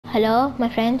Hello, my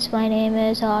friends. My name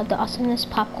is the Awesomeness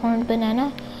Popcorn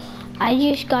Banana. I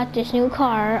just got this new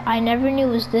car. I never knew it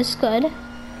was this good.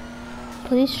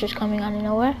 Police just coming out of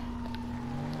nowhere.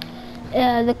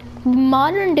 The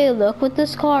modern day look with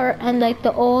this car and like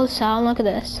the old sound. Look at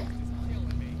this.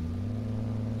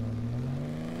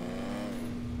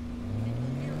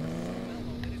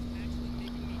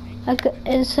 Like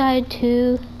inside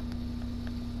too.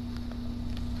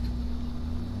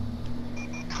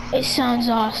 It sounds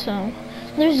awesome.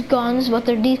 There's guns, but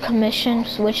they're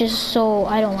decommissioned, which is so,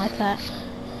 I don't like that.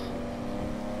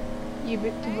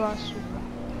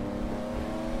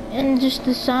 And just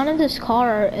the sound of this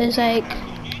car is like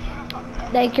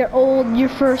your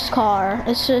first car.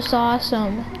 It's just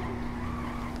awesome.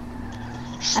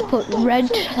 I put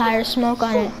red tire smoke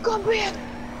on it.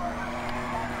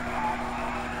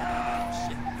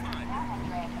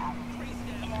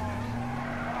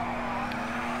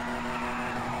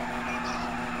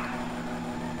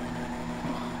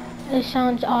 It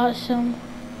sounds awesome.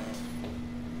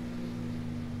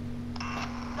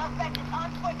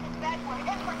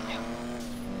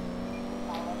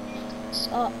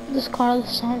 This car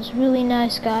sounds really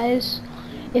nice, guys.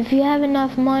 If you have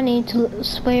enough money to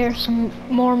spare some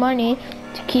more money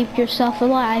to keep yourself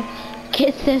alive,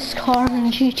 get this car in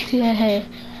GTA.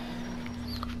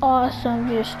 Awesome,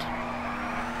 just.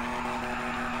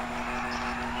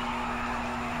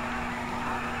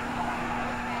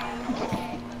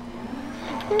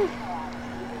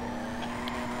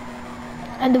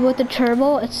 And with the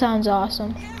turbo, it sounds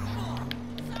awesome.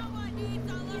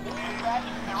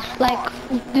 Like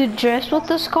the drift with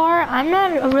this car, I'm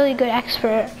not a really good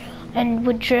expert and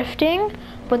with drifting,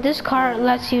 but this car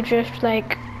lets you drift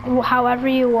like however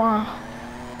you want.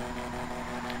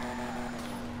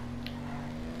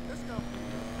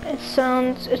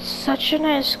 It's such a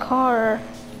nice car.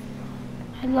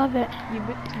 I love it.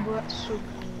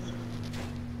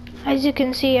 As you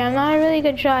can see, I'm not a really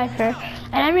good driver,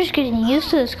 and I'm just getting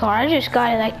used to this car. I just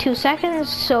got it like 2 seconds,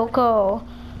 so go.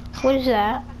 What is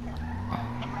that?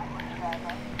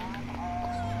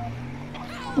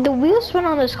 The wheel spin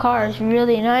on this car is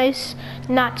really nice.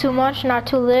 Not too much, not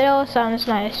too little. Sounds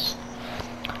nice.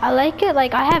 I like it.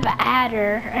 Like I have an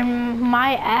Adder, and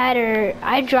my Adder,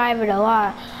 I drive it a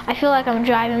lot. I feel like I'm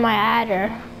driving my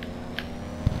Adder.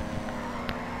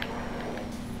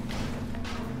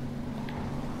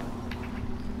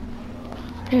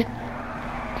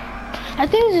 I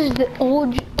think this is the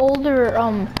older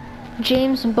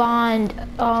James Bond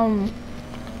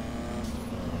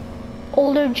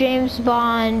older James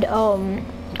Bond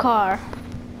car.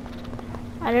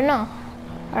 I don't know.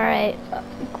 Alright,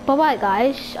 bye bye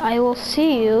guys. I will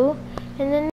see you in the